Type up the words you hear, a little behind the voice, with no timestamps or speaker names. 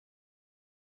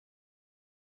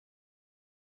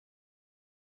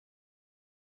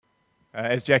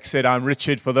As Jack said, I'm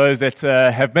Richard. For those that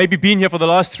have maybe been here for the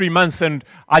last 3 months and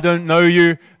I don't know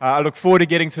you, I look forward to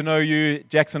getting to know you.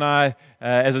 Jax and I,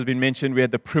 as has been mentioned, we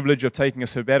had the privilege of taking a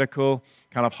sabbatical,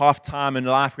 kind of half-time in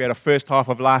life. We had a first half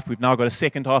of life. We've now got a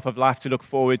second half of life to look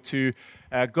forward to.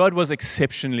 God was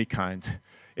exceptionally kind,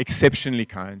 exceptionally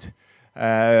kind.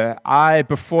 I,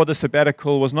 before the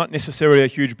sabbatical, was not necessarily a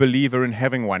huge believer in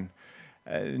having one.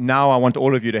 Now I want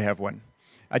all of you to have one.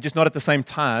 Just not at the same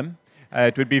time.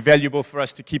 It would be valuable for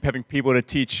us to keep having people to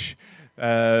teach.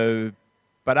 But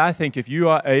I think if you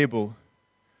are able,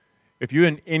 if you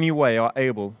in any way are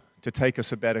able to take a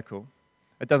sabbatical,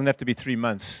 it doesn't have to be 3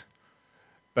 months,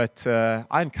 but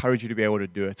I encourage you to be able to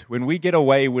do it. When we get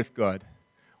away with God,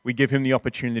 we give Him the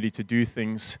opportunity to do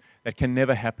things that can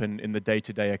never happen in the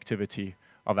day-to-day activity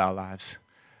of our lives.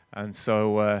 And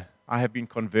so I have been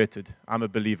converted. I'm a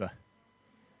believer.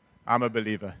 I'm a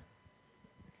believer.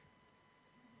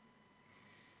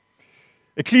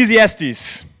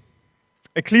 Ecclesiastes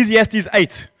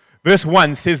 8, verse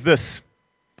 1 says this: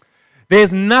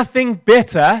 "There's nothing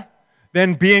better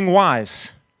than being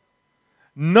wise,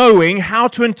 knowing how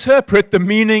to interpret the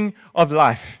meaning of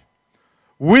life.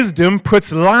 Wisdom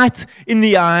puts light in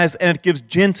the eyes, and it gives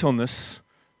gentleness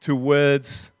to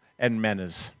words and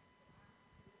manners."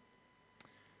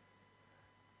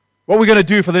 What we're going to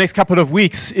do for the next couple of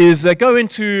weeks is go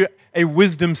into a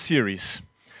wisdom series.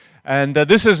 And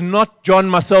this is not John,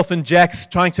 myself, and Jax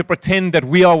trying to pretend that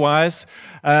we are wise,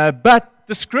 but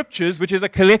the Scriptures, which is a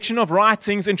collection of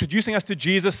writings introducing us to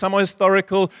Jesus. Some are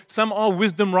historical, some are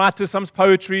wisdom writers, some's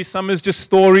poetry, some is just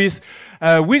stories.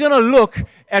 We're going to look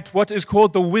at what is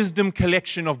called the wisdom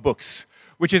collection of books,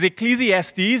 which is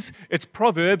Ecclesiastes, it's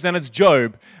Proverbs, and it's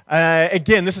Job.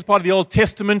 Again, this is part of the Old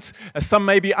Testament. Some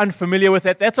may be unfamiliar with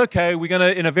that. That's okay. We're going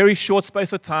to, in a very short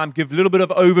space of time, give a little bit of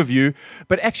overview.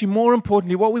 But actually, more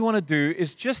importantly, what we want to do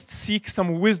is just seek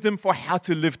some wisdom for how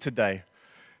to live today.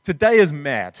 Today is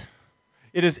mad.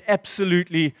 It is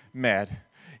absolutely mad.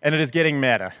 And it is getting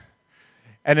madder.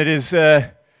 And it is...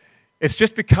 It's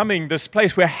just becoming this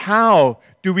place where how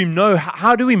do we know,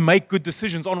 how do we make good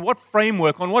decisions? On what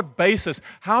framework, on what basis?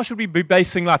 How should we be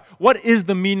basing life? What is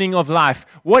the meaning of life?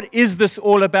 What is this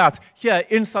all about? Here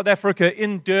in South Africa,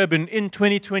 in Durban, in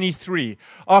 2023,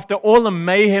 after all the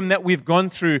mayhem that we've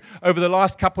gone through over the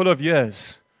last couple of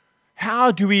years,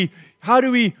 how do we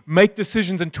make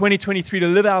decisions in 2023 to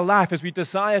live our life as we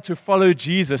desire to follow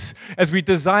Jesus, as we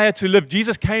desire to live?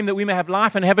 Jesus came that we may have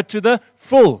life and have it to the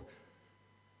full.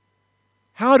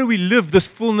 How do we live this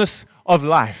fullness of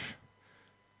life?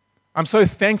 I'm so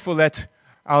thankful that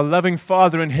our loving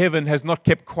Father in heaven has not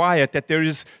kept quiet, that there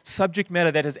is subject matter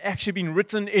that has actually been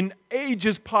written in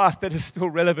ages past that is still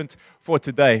relevant for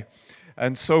today.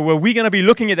 And so we're going to be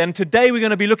looking at that. And today we're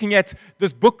going to be looking at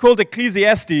this book called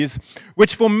Ecclesiastes,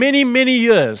 which for many, many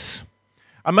years,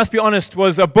 I must be honest,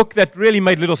 was a book that really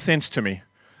made little sense to me.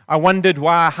 I wondered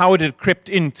how it had crept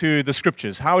into the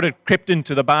Scriptures, how it had crept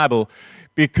into the Bible.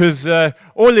 Because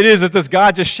all it is this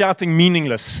guy just shouting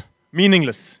meaningless,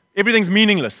 meaningless. Everything's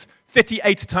meaningless.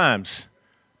 38 times.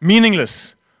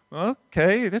 Meaningless.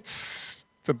 Okay, it's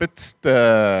a bit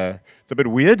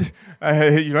weird.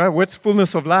 What's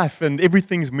fullness of life? And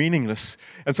everything's meaningless.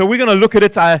 And so we're going to look at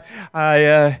it. I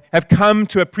have come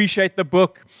to appreciate the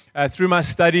book through my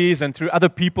studies and through other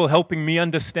people helping me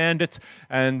understand it.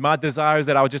 And my desire is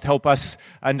that I would just help us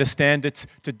understand it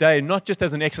today, not just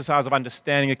as an exercise of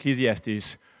understanding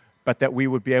Ecclesiastes, but that we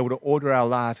would be able to order our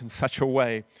lives in such a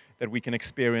way that we can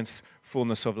experience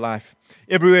fullness of life.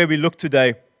 Everywhere we look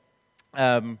today,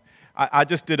 I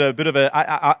just did a bit of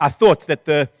I thought that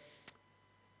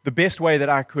the best way that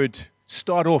I could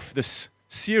start off this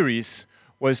series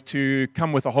was to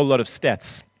come with a whole lot of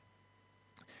stats.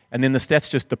 And then the stats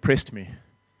just depressed me.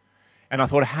 And I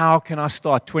thought, how can I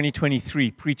start 2023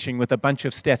 preaching with a bunch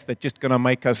of stats that just going to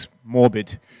make us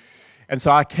morbid? And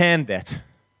so I canned that.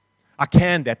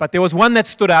 But there was one that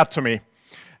stood out to me.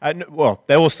 Well,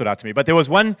 they all stood out to me. But there was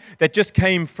one that just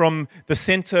came from the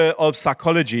Center of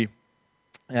Psychology.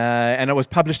 And it was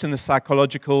published in the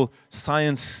Psychological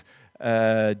Science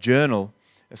Journal.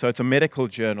 So it's a medical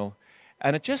journal.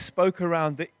 And it just spoke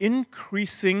around the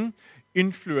increasing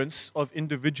influence of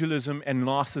individualism and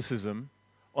narcissism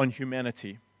on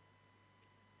humanity.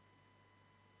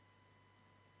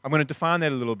 I'm going to define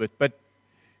that a little bit, but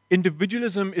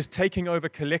individualism is taking over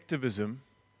collectivism,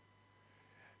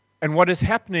 and what is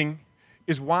happening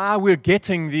is why we're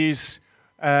getting these,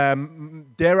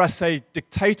 dare I say,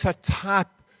 dictator-type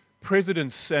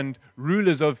presidents and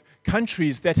rulers of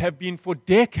countries that have been for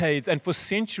decades and for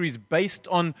centuries based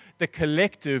on the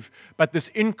collective, but this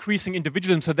increasing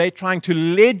individualism. So they're trying to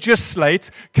legislate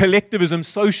collectivism,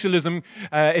 socialism,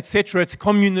 etc., it's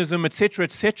communism, etc.,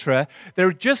 etc.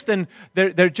 They're just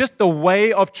a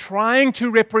way of trying to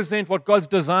represent what God's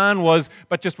design was,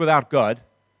 but just without God.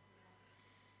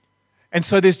 And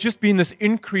so there's just been this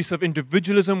increase of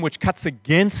individualism which cuts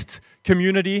against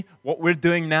community, what we're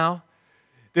doing now.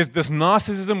 There's this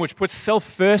narcissism which puts self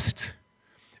first.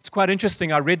 It's quite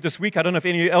interesting. I read this week, I don't know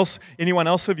if anyone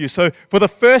else of you. So for the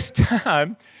first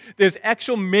time, there's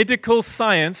actual medical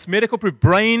science, medical proof,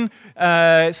 brain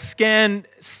scan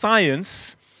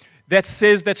science that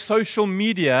says that social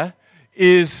media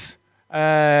is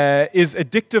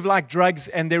addictive like drugs,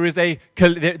 and there is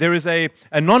a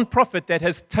non-profit that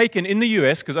has taken in the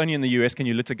US, because only in the US can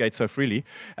you litigate so freely,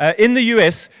 in the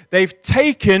US, they've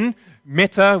taken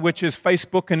Meta, which is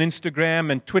Facebook and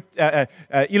Instagram and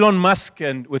Elon Musk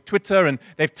and with Twitter, and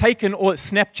they've taken all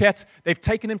Snapchat, they've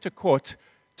taken them to court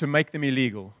to make them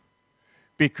illegal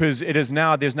because there's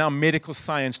now medical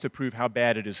science to prove how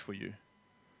bad it is for you.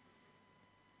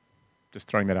 Just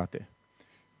throwing that out there.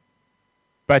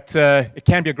 But it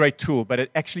can be a great tool, but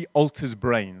it actually alters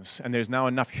brains, and there's now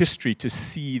enough history to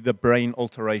see the brain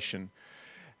alteration.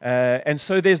 And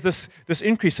so there's this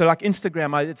increase. So like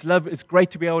Instagram, it's great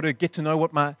to be able to get to know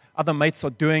what my other mates are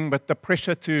doing, but the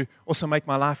pressure to also make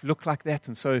my life look like that.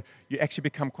 And so you actually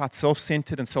become quite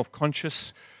self-centered and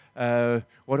self-conscious.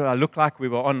 What do I look like? We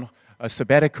were on a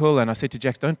sabbatical, and I said to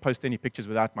Jax, don't post any pictures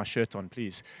without my shirt on,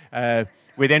 please.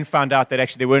 We then found out that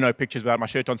actually there were no pictures without my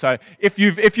shirt on. So if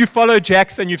you follow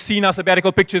Jax and you've seen our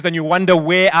sabbatical pictures and you wonder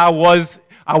where I was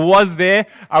there.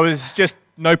 I was just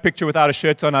no picture without a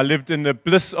shirt on. I lived in the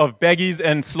bliss of baggies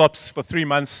and slops for 3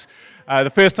 months. The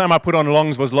first time I put on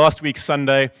longs was last week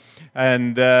Sunday,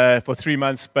 and for 3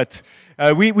 months. But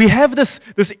we have this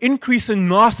increase in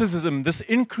narcissism.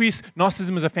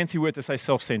 Narcissism is a fancy word to say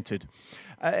self-centered.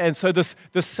 And so this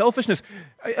selfishness.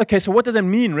 Okay, so what does that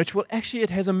mean, Rich? Well, actually,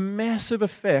 it has a massive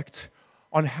effect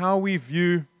on how we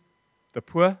view the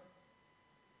poor,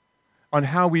 on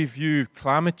how we view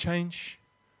climate change,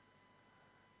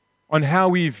 on how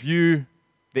we view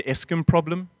the Eskom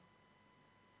problem,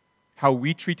 how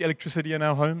we treat electricity in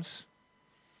our homes.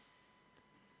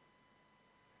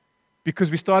 Because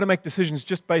we start to make decisions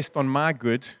just based on my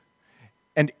good,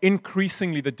 and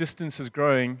increasingly the distance is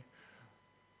growing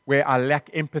where I lack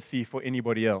empathy for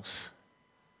anybody else.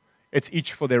 It's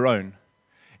each for their own.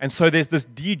 And so there's this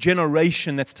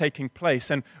degeneration that's taking place,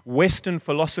 and Western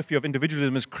philosophy of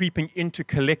individualism is creeping into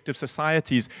collective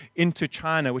societies, into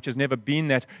China, which has never been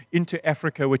that, into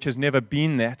Africa, which has never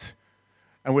been that.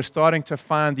 And we're starting to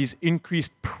find these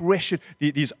increased pressure,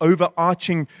 these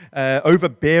overarching,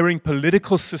 overbearing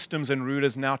political systems and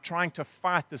rulers now trying to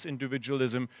fight this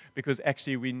individualism, because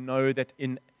actually we know that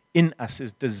in us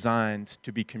is designed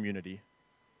to be community.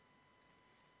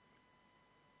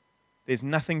 There's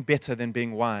nothing better than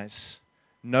being wise,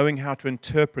 knowing how to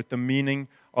interpret the meaning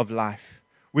of life.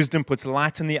 Wisdom puts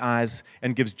light in the eyes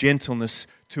and gives gentleness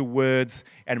to words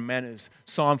and manners.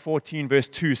 Psalm 14 verse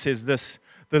 2 says this,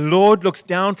 "The Lord looks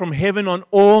down from heaven on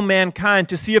all mankind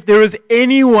to see if there is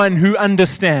anyone who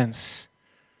understands,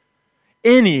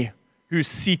 any who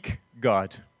seek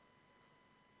God."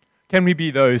 Can we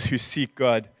be those who seek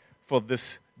God for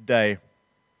this day?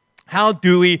 How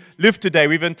do we live today?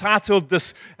 We've entitled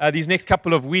these next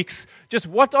couple of weeks, just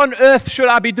what on earth should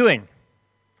I be doing?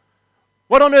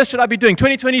 What on earth should I be doing?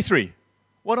 2023.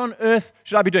 What on earth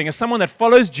should I be doing? As someone that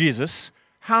follows Jesus,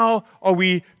 how are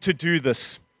we to do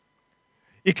this?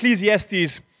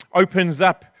 Ecclesiastes opens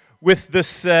up with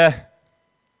this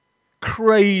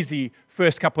crazy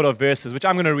first couple of verses, which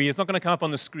I'm going to read. It's not going to come up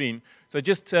on the screen. So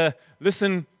just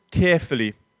listen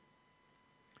carefully.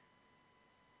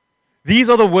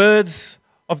 These are the words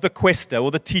of the quester,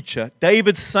 or the teacher,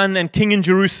 David's son and king in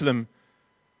Jerusalem.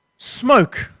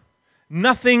 Smoke,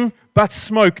 nothing but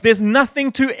smoke. There's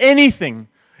nothing to anything.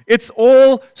 It's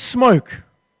all smoke.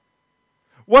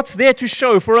 What's there to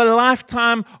show for a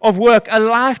lifetime of work, a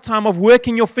lifetime of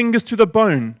working your fingers to the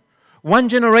bone? One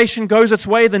generation goes its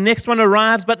way, the next one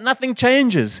arrives, but nothing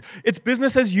changes. It's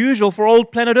business as usual for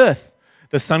old planet Earth.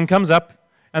 The sun comes up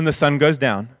and the sun goes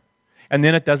down, and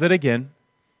then it does it again.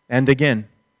 And again,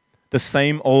 the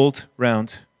same old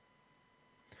round.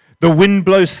 The wind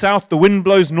blows south, the wind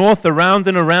blows north, around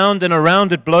and around and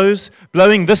around it blows,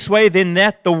 blowing this way, then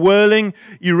that, the whirling,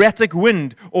 erratic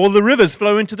wind. All the rivers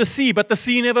flow into the sea, but the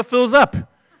sea never fills up.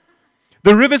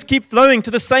 The rivers keep flowing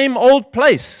to the same old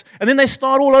place, and then they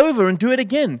start all over and do it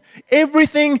again.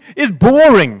 Everything is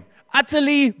boring,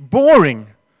 utterly boring.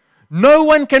 No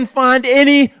one can find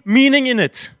any meaning in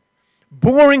it.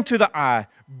 Boring to the eye,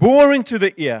 boring to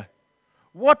the ear.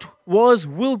 What was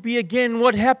will be again.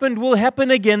 What happened will happen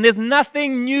again. There's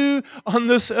nothing new on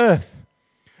this earth.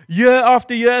 Year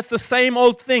after year, it's the same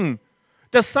old thing.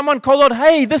 Does someone call out,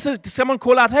 hey, this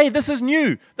is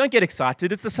new? Don't get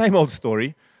excited. It's the same old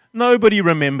story. Nobody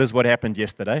remembers what happened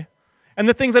yesterday. And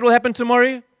the things that will happen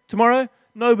tomorrow,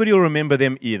 nobody will remember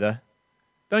them either.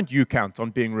 Don't you count on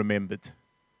being remembered.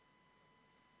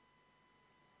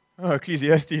 Oh,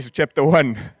 Ecclesiastes chapter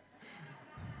 1.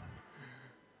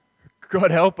 God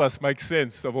help us make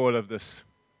sense of all of this.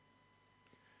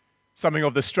 Something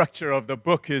of the structure of the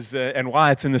book is, and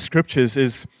why it's in the scriptures,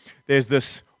 is there's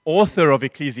this author of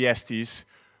Ecclesiastes,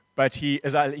 but he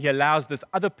allows this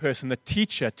other person, the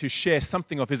teacher, to share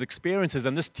something of his experiences.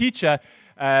 And this teacher,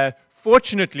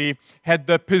 fortunately, had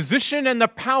the position and the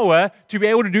power to be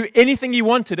able to do anything he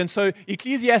wanted. And so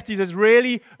Ecclesiastes is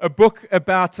really a book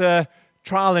about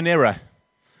trial and error.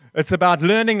 It's about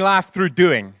learning life through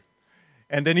doing.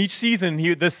 And then each season,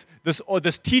 this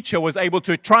teacher was able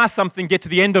to try something, get to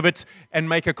the end of it, and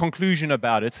make a conclusion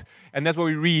about it. And that's what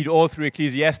we read all through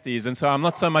Ecclesiastes. And so I'm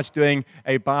not so much doing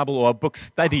a Bible or a book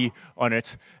study on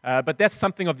it, but that's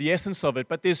something of the essence of it.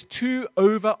 But there's two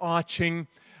overarching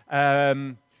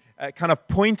kind of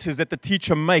pointers that the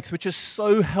teacher makes, which is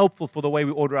so helpful for the way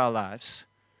we order our lives.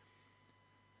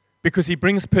 Because he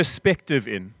brings perspective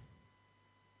in.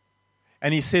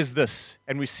 And he says this,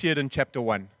 and we see it in chapter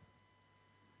 1.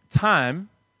 Time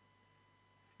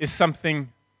is something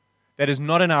that is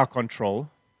not in our control,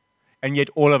 and yet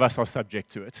all of us are subject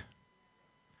to it.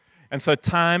 And so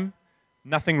time,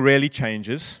 nothing really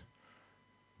changes.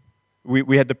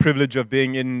 We had the privilege of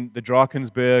being in the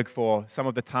Drakensberg for some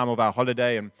of the time of our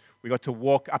holiday, and we got to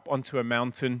walk up onto a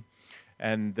mountain,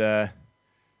 and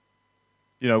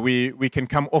we can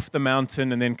come off the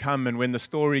mountain and then come, and when the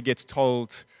story gets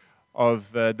told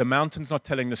of the mountain's not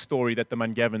telling the story that the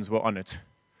Mungavins were on it.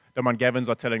 The Mungavins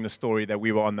are telling the story that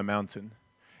we were on the mountain.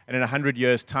 And in 100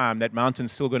 years' time, that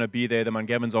mountain's still going to be there. The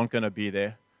Mungavins aren't going to be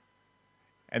there.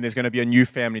 And there's going to be a new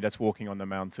family that's walking on the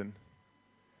mountain.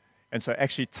 And so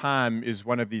actually time is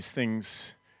one of these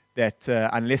things that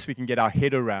unless we can get our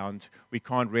head around, we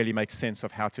can't really make sense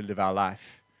of how to live our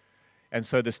life. And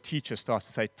so this teacher starts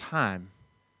to say, time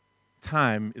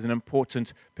is an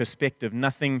important perspective.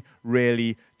 Nothing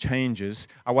really changes.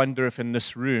 I wonder if in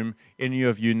this room, any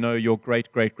of you know your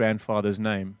great-great-grandfather's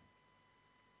name.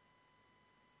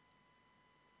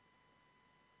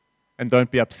 And don't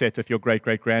be upset if your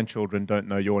great-great-grandchildren don't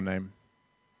know your name.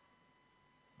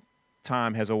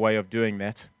 Time has a way of doing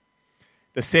that.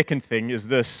 The second thing is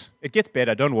this. It gets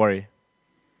better, don't worry.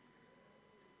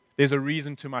 There's a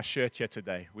reason to my shirt here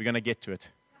today. We're going to get to it.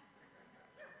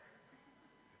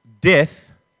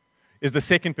 Death is the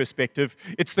second perspective.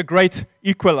 It's the great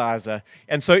equalizer.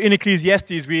 And so in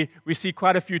Ecclesiastes, we see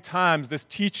quite a few times this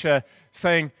teacher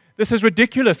saying, this is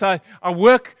ridiculous. I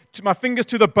work to my fingers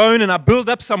to the bone and I build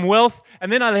up some wealth,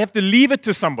 and then I have to leave it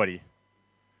to somebody.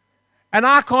 And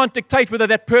I can't dictate whether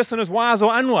that person is wise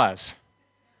or unwise.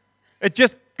 It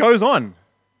just goes on.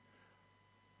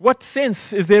 What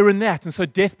sense is there in that? And so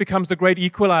death becomes the great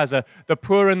equalizer. The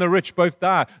poor and the rich both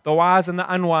die. The wise and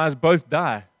the unwise both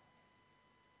die.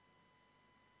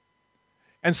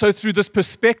 And so through this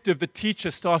perspective, the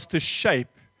teacher starts to shape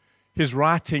his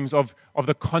writings of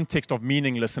the context of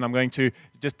meaningless. And I'm going to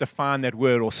just define that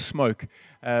word, or smoke.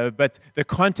 But the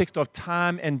context of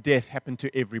time and death happen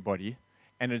to everybody,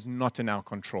 and it's not in our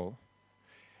control.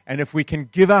 And if we can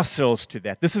give ourselves to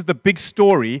that, this is the big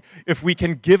story. If we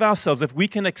can give ourselves, if we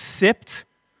can accept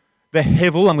the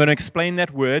hevel, I'm going to explain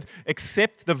that word,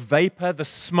 accept the vapor, the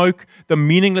smoke, the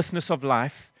meaninglessness of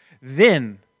life,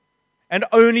 then, and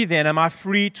only then, am I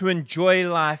free to enjoy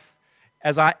life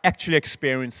as I actually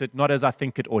experience it, not as I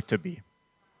think it ought to be.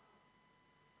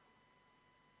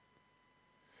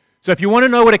 So if you want to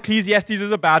know what Ecclesiastes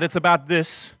is about, it's about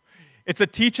this. It's a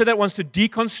teacher that wants to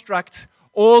deconstruct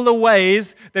all the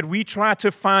ways that we try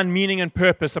to find meaning and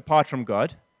purpose apart from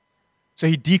God. So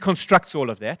he deconstructs all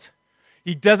of that.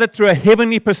 He does it through a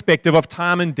heavenly perspective of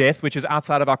time and death, which is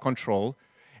outside of our control.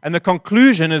 And the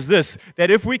conclusion is this, that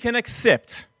if we can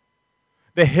accept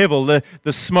the hevel,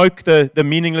 the smoke, the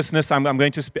meaninglessness, I'm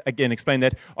going to again explain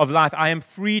that, of life, I am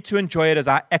free to enjoy it as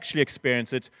I actually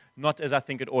experience it, not as I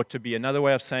think it ought to be. Another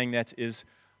way of saying that is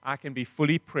I can be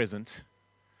fully present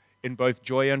in both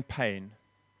joy and pain,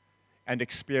 and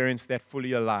experience that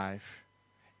fully alive,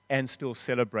 and still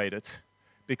celebrate it,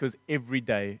 because every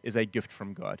day is a gift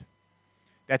from God.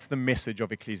 That's the message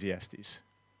of Ecclesiastes.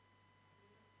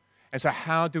 And so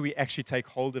how do we actually take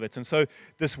hold of it? And so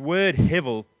this word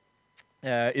hevel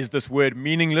is this word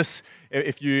meaningless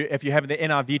if you have the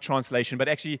NIV translation, but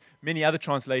actually many other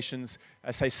translations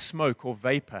say smoke or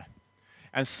vapor.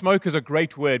 And smoke is a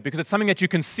great word because it's something that you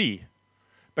can see,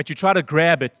 but you try to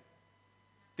grab it,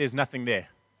 there's nothing there.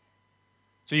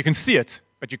 So you can see it,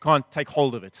 but you can't take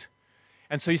hold of it.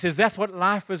 And so he says that's what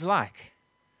life is like.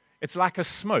 It's like a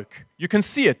smoke. You can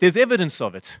see it, there's evidence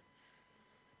of it,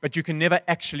 but you can never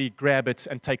actually grab it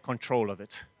and take control of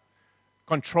it.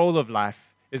 Control of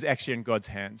life is actually in God's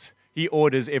hands. He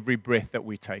orders every breath that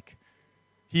we take.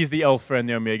 He's the Alpha and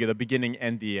the Omega, the beginning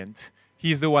and the end.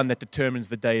 He's the one that determines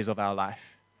the days of our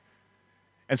life.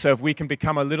 And so if we can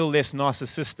become a little less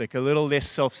narcissistic, a little less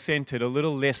self-centered, a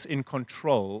little less in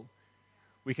control,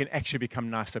 we can actually become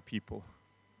nicer people.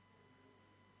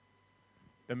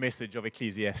 The message of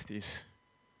Ecclesiastes.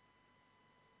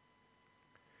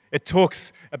 It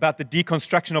talks about the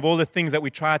deconstruction of all the things that we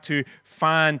try to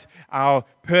find our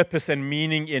purpose and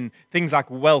meaning in, things like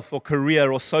wealth or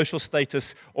career or social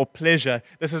status or pleasure.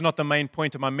 This is not the main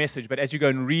point of my message, but as you go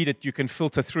and read it, you can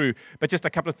filter through. But just a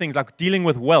couple of things like dealing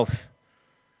with wealth.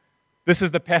 This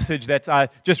is the passage that I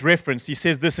just referenced. He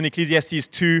says this in Ecclesiastes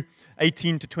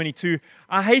 2:18-22.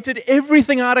 I hated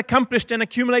everything I'd accomplished and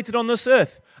accumulated on this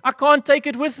earth. I can't take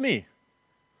it with me.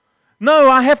 No,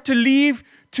 I have to leave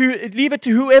it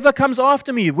to whoever comes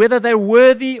after me, whether they're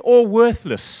worthy or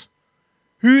worthless.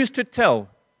 Who's to tell?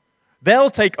 They'll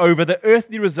take over the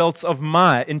earthly results of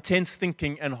my intense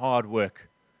thinking and hard work.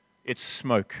 It's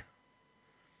smoke.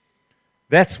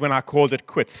 That's when I called it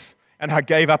quits, and I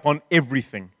gave up on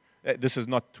everything. This is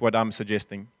not what I'm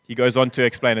suggesting. He goes on to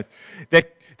explain it.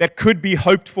 That could be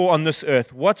hoped for on this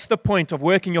earth. What's the point of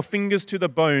working your fingers to the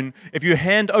bone if you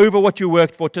hand over what you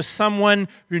worked for to someone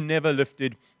who never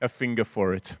lifted a finger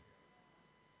for it?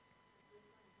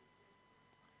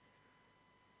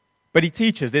 But he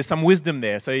teaches, there's some wisdom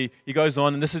there. So he goes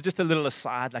on, and this is just a little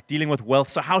aside, like dealing with wealth.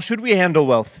 So how should we handle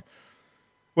wealth?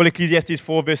 Well, Ecclesiastes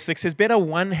 4 verse 6 says, better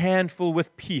one handful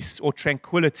with peace or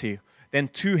tranquility than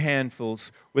two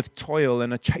handfuls with toil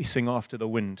and a chasing after the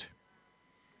wind.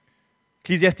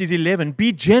 Ecclesiastes 11,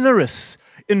 be generous,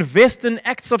 invest in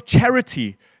acts of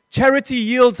charity. Charity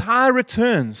yields high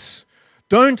returns.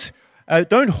 Don't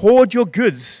hoard your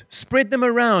goods, spread them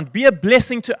around, be a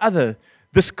blessing to others.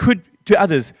 This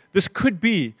could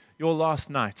be your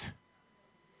last night.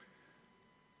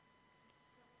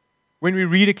 When we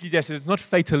read Ecclesiastes, it's not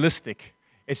fatalistic.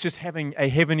 It's just having a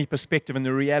heavenly perspective and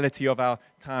the reality of our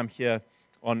time here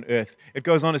on earth. It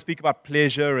goes on to speak about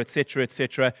pleasure, etc.,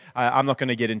 etc. I'm not going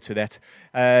to get into that.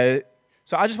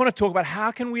 So I just want to talk about how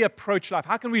can we approach life?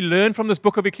 How can we learn from this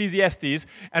book of Ecclesiastes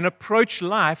and approach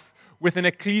life with an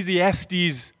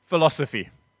Ecclesiastes philosophy?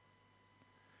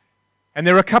 And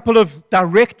there are a couple of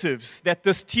directives that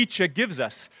this teacher gives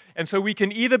us. And so we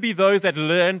can either be those that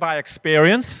learn by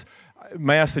experience.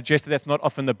 May I suggest that that's not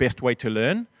often the best way to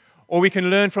learn? Or we can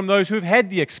learn from those who've had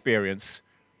the experience.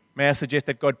 May I suggest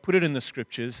that God put it in the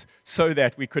scriptures so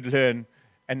that we could learn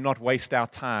and not waste our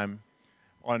time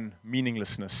on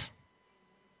meaninglessness.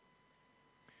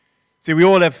 See, we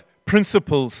all have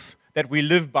principles that we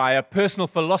live by, a personal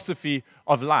philosophy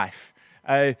of life.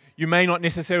 You may not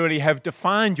necessarily have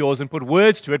defined yours and put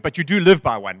words to it, but you do live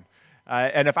by one.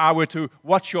 And if I were to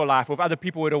watch your life, or if other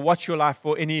people were to watch your life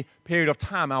for any period of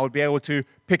time, I would be able to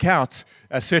pick out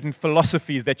certain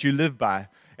philosophies that you live by.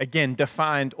 Again,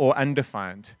 defined or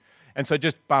undefined. And so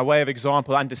just by way of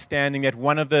example, understanding that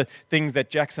one of the things that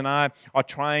Jax and I are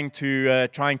trying to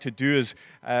do is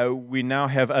we now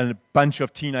have a bunch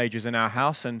of teenagers in our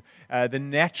house, and the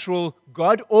natural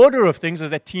God order of things is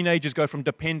that teenagers go from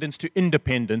dependence to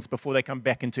independence before they come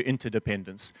back into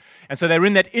interdependence. And so they're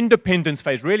in that independence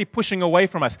phase, really pushing away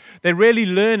from us. They're really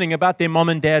learning about their mom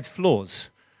and dad's flaws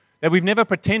that we've never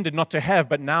pretended not to have,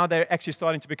 but now they're actually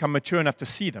starting to become mature enough to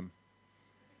see them.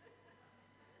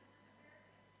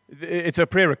 It's a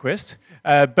prayer request,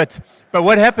 but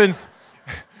what happens,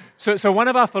 so one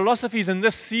of our philosophies in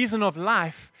this season of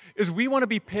life is we want to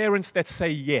be parents that say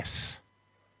yes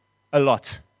a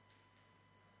lot.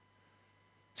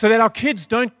 So that our kids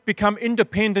don't become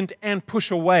independent and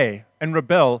push away and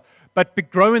rebel,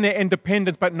 but grow in their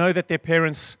independence, but know that their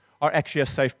parents are actually a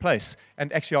safe place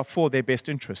and actually are for their best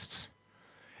interests.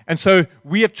 And so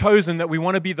we have chosen that we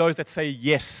want to be those that say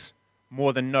yes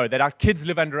more than no, that our kids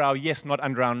live under our yes, not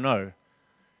under our no.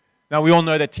 Now, we all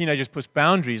know that teenagers push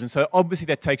boundaries, and so obviously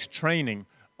that takes training.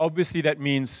 Obviously that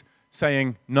means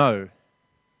saying no.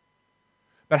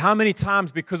 But how many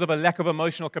times, because of a lack of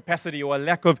emotional capacity or a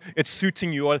lack of it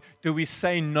suiting you, or do we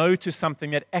say no to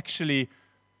something that actually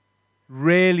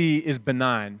really is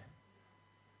benign?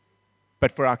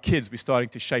 But for our kids, we're starting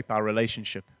to shape our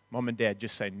relationship mom and dad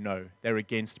just say no. They're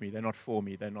against me. They're not for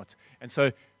me. They're not. And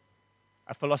so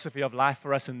a philosophy of life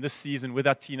for us in this season with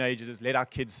our teenagers is let our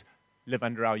kids live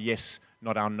under our yes,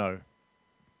 not our no.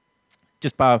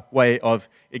 Just by way of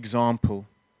example.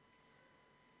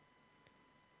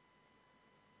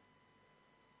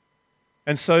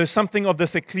 And so something of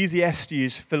this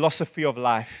Ecclesiastes philosophy of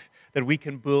life that we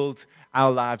can build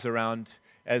our lives around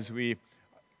as we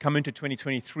come into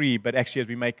 2023, but actually as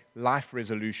we make life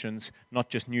resolutions, not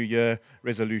just New Year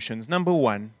resolutions. Number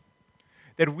one,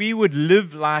 that we would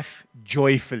live life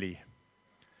joyfully.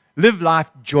 Live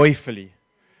life joyfully,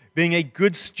 being a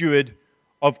good steward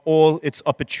of all its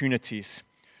opportunities.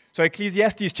 So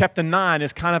Ecclesiastes chapter 9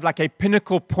 is kind of like a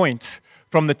pinnacle point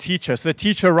from the teacher. So the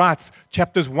teacher writes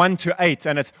chapters 1 to 8,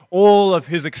 and it's all of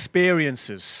his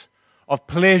experiences of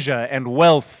pleasure and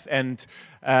wealth and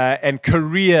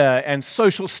career and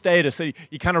social status. So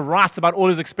he kind of writes about all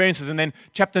his experiences, and then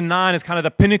chapter 9 is kind of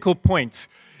the pinnacle point,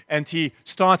 and he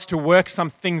starts to work some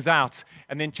things out.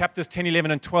 And then chapters 10,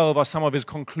 11, and 12 are some of his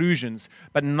conclusions.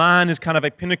 But 9 is kind of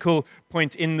a pinnacle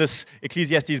point in this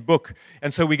Ecclesiastes book,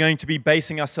 and so we're going to be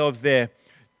basing ourselves there.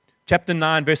 Chapter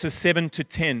 9, verses 7 to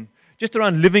 10, just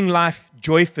around living life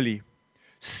joyfully.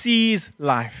 Seize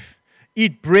life.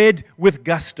 Eat bread with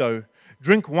gusto.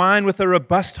 Drink wine with a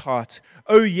robust heart.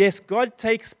 Oh yes, God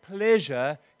takes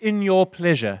pleasure in your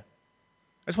pleasure.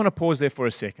 I just want to pause there for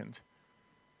a second.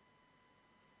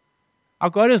 Our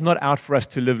God is not out for us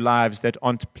to live lives that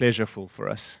aren't pleasureful for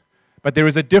us. But there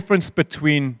is a difference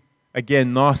between,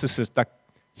 again, narcissist, like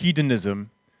hedonism,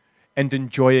 and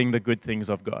enjoying the good things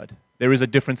of God. There is a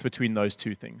difference between those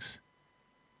two things.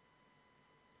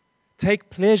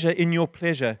 Take pleasure in your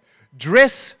pleasure.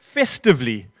 Dress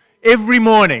festively every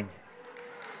morning.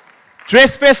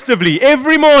 Dress festively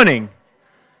every morning.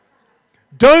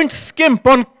 Don't skimp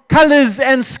on colors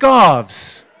and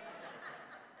scarves.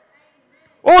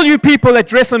 All you people that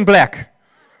dress in black.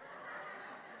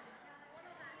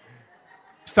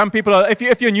 Some people are,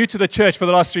 if you're new to the church for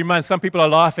the last 3 months, some people are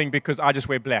laughing because I just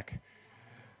wear black.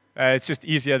 It's just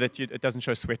easier that it doesn't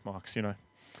show sweat marks, you know.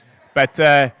 But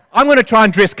I'm going to try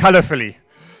and dress colorfully.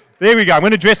 There we go. I'm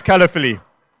going to dress colorfully.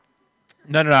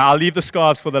 No. I'll leave the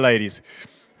scarves for the ladies.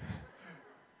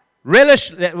 Relish,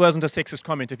 that wasn't a sexist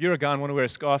comment. If you're a guy and want to wear a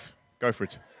scarf, go for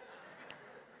it.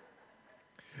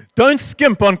 Don't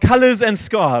skimp on colors and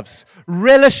scarves.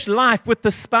 Relish life with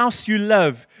the spouse you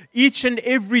love each and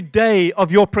every day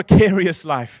of your precarious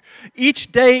life.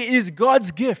 Each day is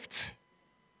God's gift.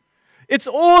 It's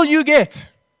all you get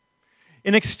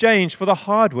in exchange for the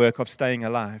hard work of staying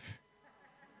alive.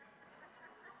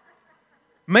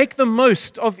 Make the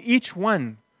most of each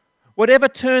one. Whatever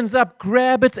turns up,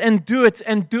 grab it and do it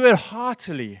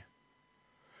heartily.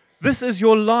 This is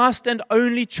your last and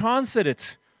only chance at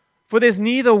it, for there's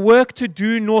neither work to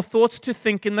do nor thoughts to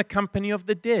think in the company of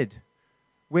the dead,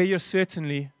 where you're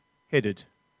certainly headed.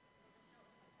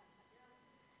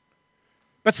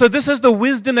 But so this is the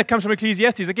wisdom that comes from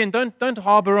Ecclesiastes. Again, don't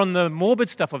harbor on the morbid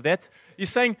stuff of that. He's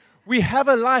saying we have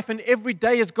a life and every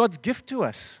day is God's gift to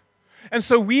us. And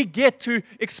so we get to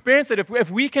experience it.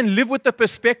 If we can live with the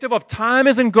perspective of time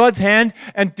is in God's hand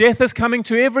and death is coming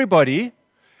to everybody,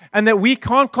 and that we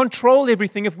can't control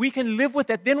everything, if we can live with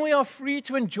that, then we are free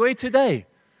to enjoy today.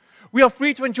 We are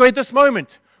free to enjoy this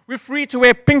moment. We're free to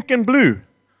wear pink and blue.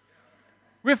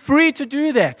 We're free to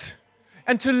do that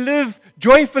and to live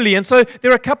joyfully. And so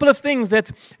there are a couple of things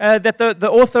that the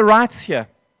author writes here.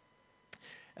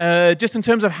 Just in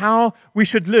terms of how we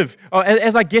should live.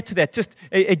 As I get to that, just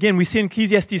again, we see in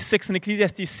Ecclesiastes 6 and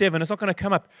Ecclesiastes 7, it's not going to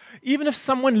come up. Even if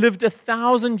someone lived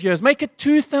 1,000 years, make it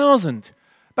 2,000,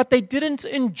 but they didn't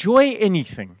enjoy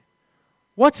anything,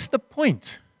 what's the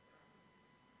point?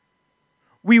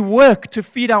 We work to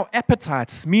feed our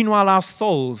appetites, meanwhile our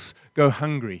souls go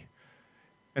hungry.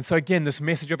 And so again, this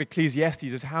message of Ecclesiastes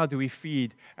is how do we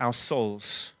feed our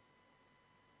souls?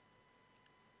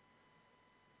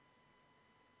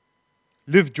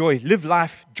 Live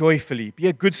life joyfully. Be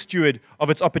a good steward of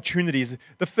its opportunities.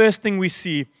 The first thing we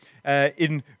see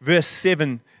in verse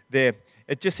 7 there,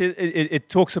 it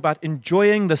talks about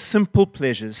enjoying the simple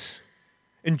pleasures.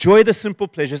 Enjoy the simple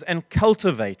pleasures and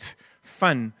cultivate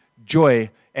fun, joy,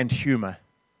 and humor.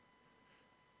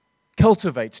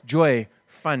 Cultivate joy,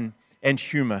 fun, and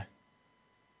humor.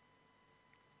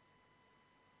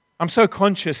 I'm so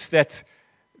conscious that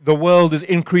the world is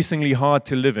increasingly hard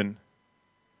to live in.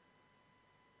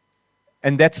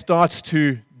 And that starts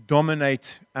to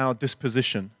dominate our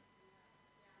disposition.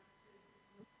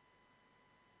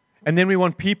 And then we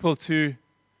want people to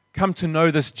come to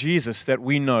know this Jesus that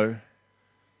we know.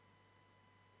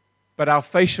 But our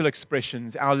facial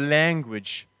expressions, our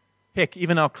language Heck,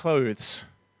 even our clothes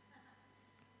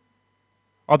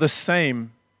are the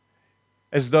same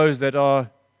as those that are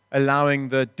allowing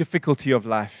the difficulty of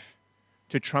life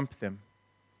to trump them.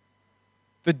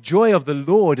 The joy of the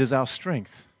Lord is our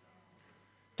strength.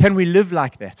 Can we live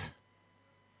like that?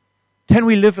 Can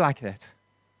we live like that?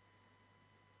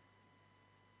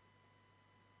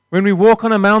 When we walk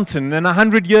on a mountain and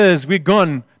 100 years we're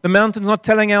gone, the mountain's not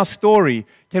telling our story.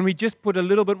 Can we just put a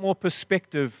little bit more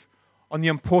perspective on the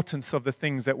importance of the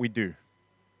things that we do?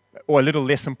 Or a little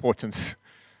less importance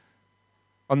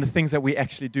on the things that we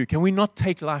actually do? Can we not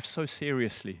take life so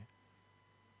seriously?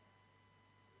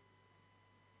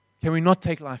 Can we not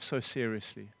take life so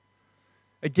seriously?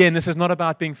 Again, this is not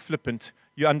about being flippant.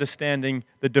 You're understanding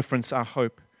the difference, I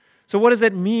hope. So what does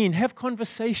that mean? Have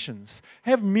conversations.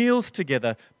 Have meals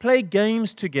together. Play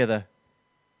games together.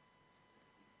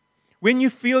 When you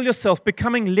feel yourself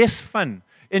becoming less fun,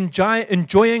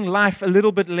 enjoying life a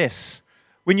little bit less,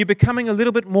 when you're becoming a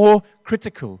little bit more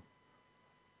critical,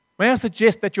 may I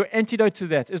suggest that your antidote to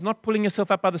that is not pulling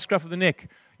yourself up by the scruff of the neck.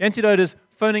 The antidote is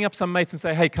phoning up some mates and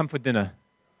say, hey, come for dinner.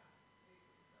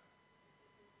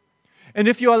 And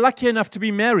if you are lucky enough to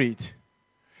be married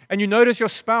and you notice your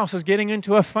spouse is getting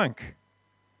into a funk,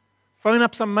 phone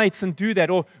up some mates and do that.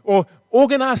 Or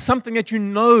organize something that you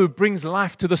know brings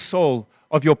life to the soul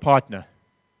of your partner.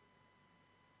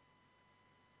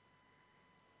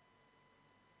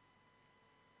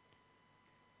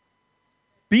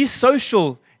 Be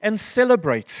social and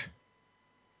celebrate.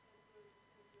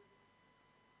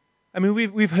 I mean,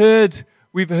 we've heard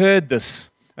this.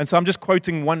 And so I'm just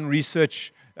quoting one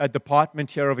research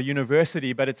department here of a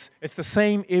university, but it's the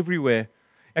same everywhere.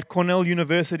 At Cornell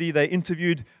University, they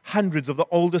interviewed hundreds of the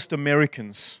oldest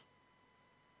Americans.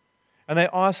 And they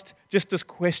asked just this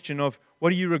question of,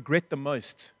 what do you regret the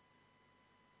most?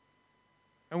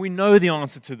 And we know the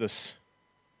answer to this.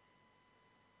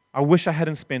 I wish I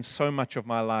hadn't spent so much of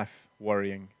my life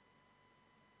worrying.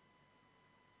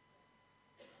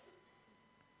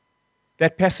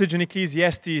 That passage in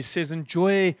Ecclesiastes says,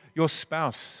 enjoy your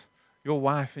spouse, your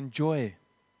wife, enjoy.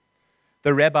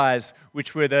 The rabbis,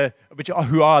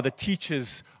 who are the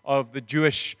teachers of the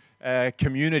Jewish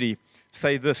community,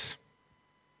 say this.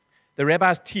 The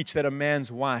rabbis teach that a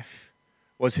man's wife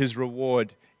was his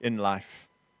reward in life.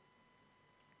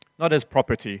 Not as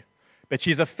property, but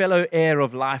she's a fellow heir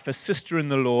of life, a sister in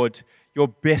the Lord, your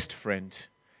best friend,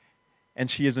 and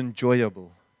she is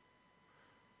enjoyable.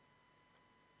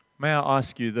 May I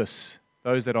ask you this,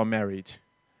 those that are married,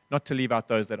 not to leave out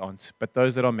those that aren't, but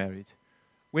those that are married,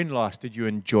 when last did you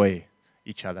enjoy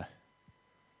each other?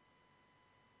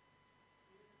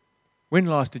 When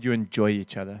last did you enjoy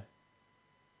each other?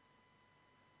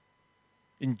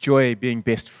 Enjoy being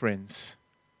best friends.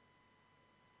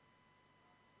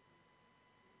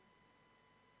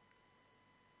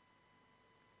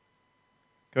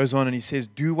 Goes on and he says,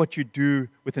 do what you do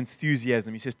with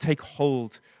enthusiasm. He says, take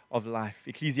hold of life.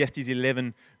 Ecclesiastes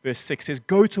 11 verse 6 says,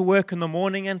 go to work in the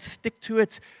morning and stick to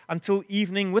it until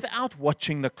evening without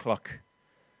watching the clock.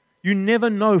 You never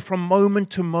know from moment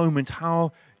to moment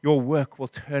how your work will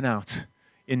turn out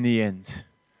in the end.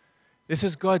 This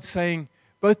is God saying,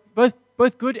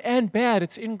 both good and bad,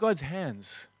 it's in God's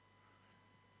hands.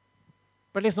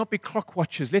 But let's not be clock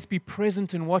watchers. Let's be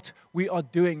present in what we are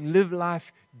doing. Live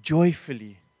life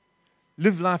joyfully.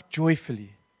 Live life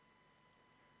joyfully.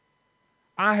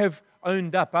 I have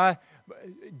owned up.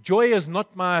 Joy is not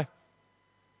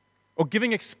or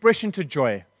giving expression to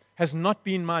joy has not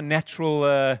been my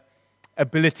natural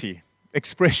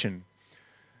expression.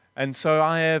 And so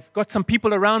I have got some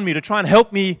people around me to try and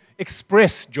help me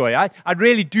express joy. I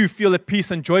really do feel at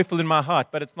peace and joyful in my heart,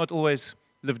 but it's not always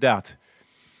lived out.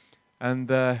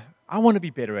 And I want to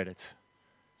be better at it.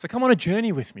 So come on a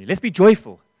journey with me. Let's be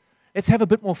joyful. Let's have a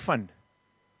bit more fun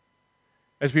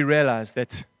as we realize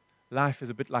that life is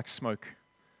a bit like smoke,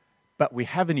 but we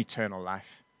have an eternal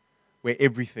life where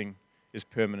everything is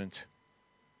permanent.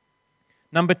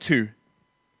 Number 2,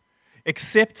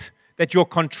 accept that your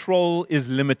control is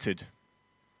limited.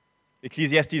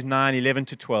 Ecclesiastes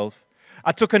 9:11-12.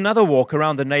 I took another walk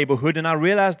around the neighborhood, and I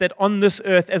realized that on this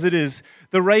earth as it is,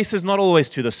 the race is not always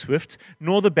to the swift,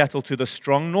 nor the battle to the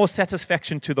strong, nor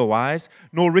satisfaction to the wise,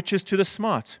 nor riches to the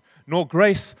smart, nor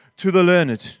grace to the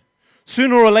learned.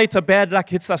 Sooner or later, bad luck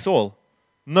hits us all.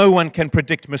 No one can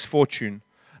predict misfortune.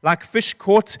 Like fish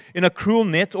caught in a cruel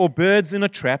net or birds in a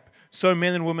trap, so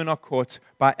men and women are caught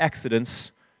by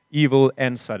accidents, evil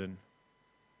and sudden.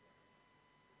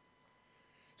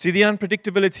 See, the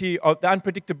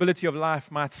unpredictability of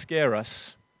life might scare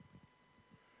us,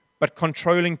 but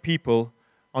controlling people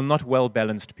are not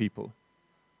well-balanced people.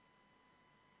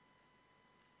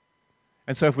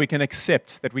 And so if we can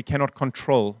accept that we cannot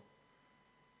control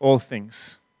all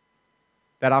things,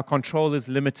 that our control is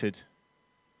limited,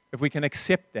 if we can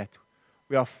accept that,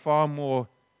 we are far more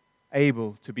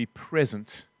able to be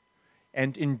present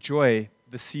and enjoy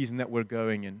the season that we're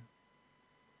going in.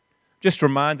 Just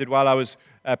reminded while I was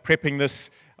prepping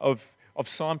this of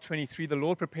Psalm 23, the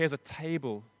Lord prepares a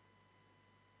table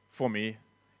for me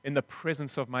in the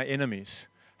presence of my enemies.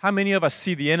 How many of us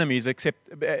see the enemies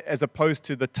as opposed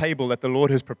to the table that the Lord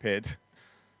has prepared?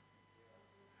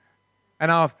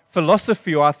 And our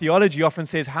philosophy or our theology often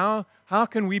says, how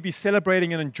can we be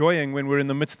celebrating and enjoying when we're in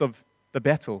the midst of the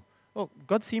battle? Well,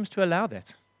 God seems to allow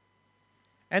that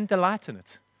and delight in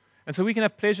it. And so we can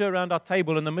have pleasure around our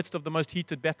table in the midst of the most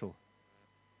heated battle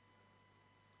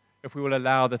if we will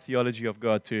allow the theology of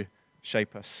God to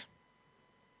shape us.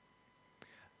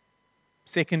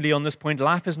 Secondly, on this point,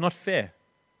 life is not fair.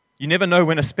 You never know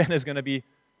when a spanner is going to be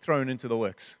thrown into the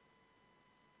works.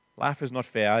 Life is not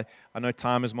fair. I know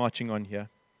time is marching on here.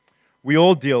 We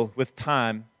all deal with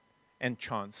time and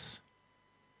chance.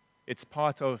 It's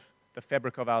part of the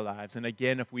fabric of our lives. And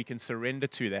again, if we can surrender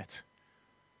to that,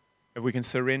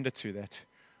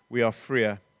 we are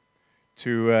freer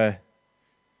to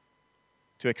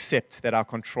accept that our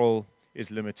control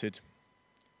is limited.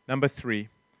 Number 3,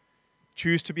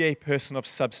 choose to be a person of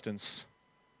substance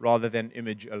rather than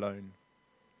image alone.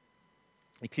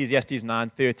 Ecclesiastes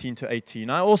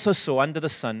 9:13-18. I also saw under the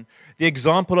sun the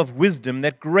example of wisdom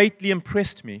that greatly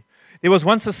impressed me. There was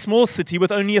once a small city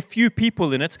with only a few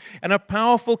people in it, and a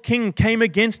powerful king came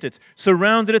against it,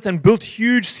 surrounded it, and built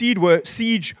huge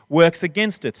siege works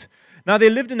against it. Now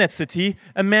there lived in that city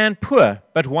a man poor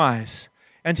but wise,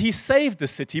 and he saved the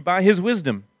city by his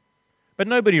wisdom. But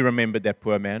nobody remembered that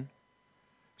poor man.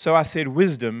 So I said,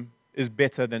 wisdom is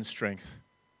better than strength.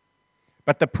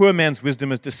 But the poor man's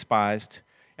wisdom is despised,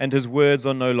 and his words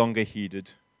are no longer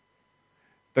heeded.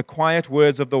 The quiet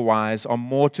words of the wise are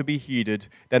more to be heeded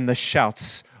than the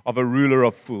shouts of a ruler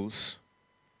of fools.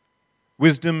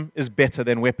 Wisdom is better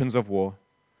than weapons of war,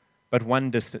 but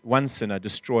one sinner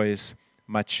destroys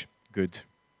much good.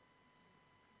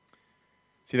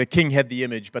 See, the king had the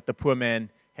image, but the poor man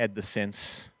had the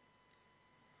sense.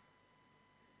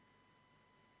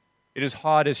 It is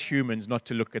hard as humans not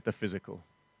to look at the physical.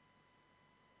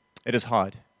 It is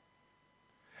hard.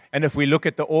 And if we look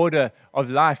at the order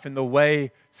of life and the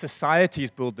way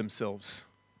societies build themselves,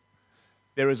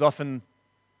 there is often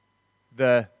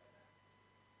the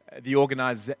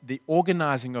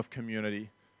organizing of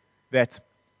community that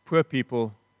poor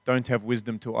people don't have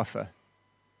wisdom to offer.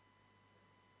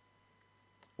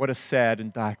 What a sad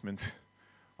indictment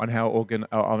on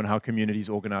how communities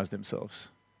organize themselves.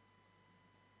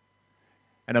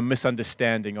 And a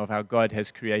misunderstanding of how God has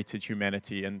created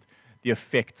humanity and the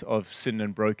effect of sin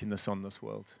and brokenness on this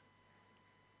world.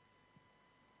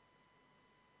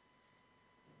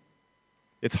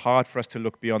 It's hard for us to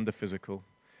look beyond the physical.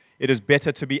 It is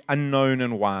better to be unknown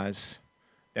and wise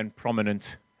than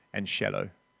prominent and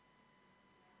shallow.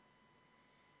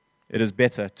 It is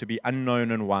better to be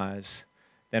unknown and wise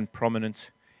than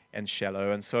prominent and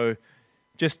shallow. And so,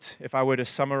 just if I were to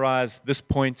summarize this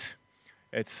point,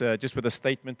 it's just with a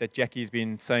statement that Jackie's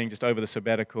been saying just over the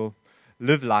sabbatical.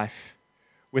 Live life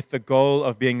with the goal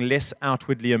of being less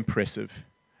outwardly impressive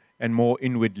and more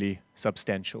inwardly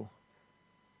substantial.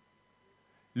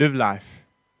 Live life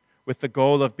with the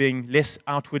goal of being less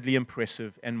outwardly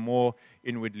impressive and more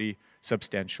inwardly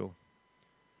substantial.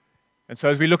 And so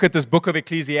as we look at this book of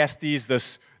Ecclesiastes,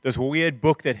 this weird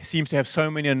book that seems to have so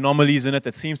many anomalies in it,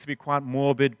 that seems to be quite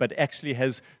morbid, but actually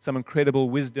has some incredible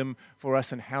wisdom for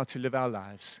us in how to live our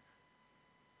lives,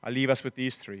 I leave us with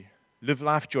these 3. Live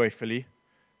life joyfully,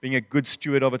 being a good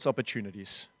steward of its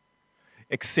opportunities.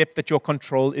 Accept that your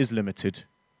control is limited.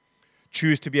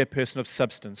 Choose to be a person of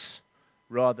substance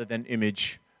rather than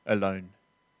image alone.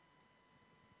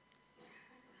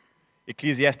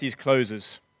 Ecclesiastes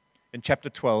closes in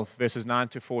chapter 12, verses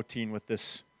 9-14 with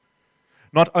this.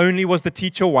 Not only was the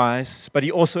teacher wise, but he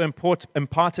also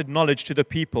imparted knowledge to the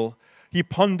people. He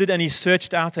pondered and he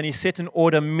searched out and he set in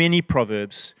order many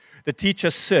proverbs. The teacher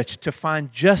searched to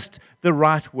find just the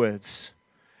right words,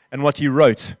 and what he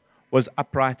wrote was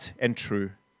upright and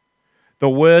true.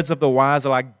 The words of the wise are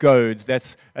like goads.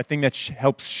 That's a thing that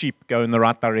helps sheep go in the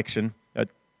right direction,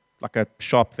 like a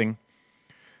sharp thing.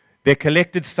 Their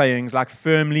collected sayings like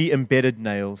firmly embedded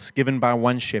nails given by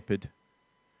one shepherd.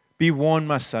 Be warned,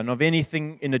 my son, of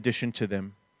anything in addition to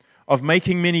them. Of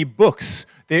making many books,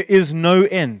 there is no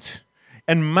end,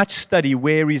 and much study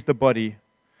wearies the body.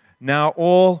 Now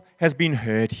all has been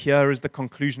heard. Here is the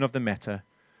conclusion of the matter.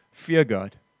 Fear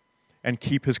God and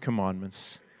keep his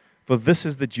commandments, For this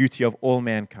is the duty of all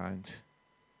mankind.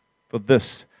 For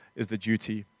this is the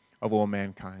duty of all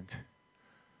mankind.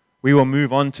 We will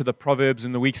move on to the Proverbs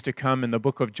in the weeks to come in the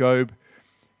book of Job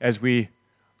as we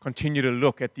continue to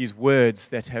look at these words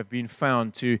that have been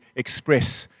found to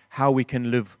express how we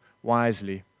can live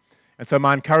wisely. And so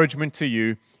my encouragement to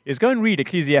you is go and read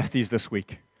Ecclesiastes this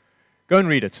week. Go and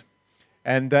read it.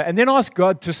 And then ask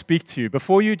God to speak to you.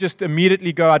 Before you just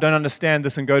immediately go, I don't understand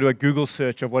this, and go to a Google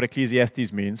search of what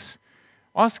Ecclesiastes means,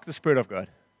 ask the Spirit of God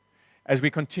as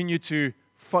we continue to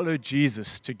follow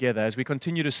Jesus together, as we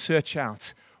continue to search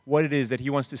out what it is that He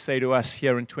wants to say to us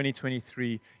here in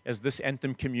 2023 as this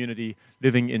Anthem community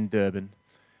living in Durban.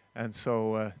 And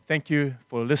so thank you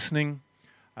for listening.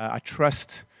 I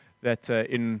trust that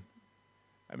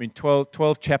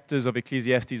 12 chapters of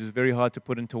Ecclesiastes is very hard to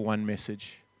put into one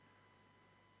message.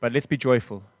 But let's be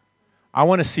joyful. I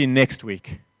want to see next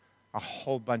week a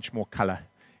whole bunch more color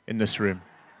in this room.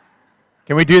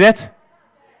 Can we do that?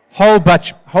 Whole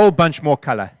bunch more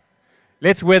color.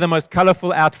 Let's wear the most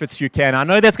colorful outfits you can. I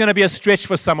know that's going to be a stretch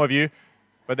for some of you,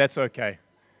 but that's okay.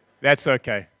 That's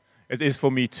okay. It is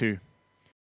for me too.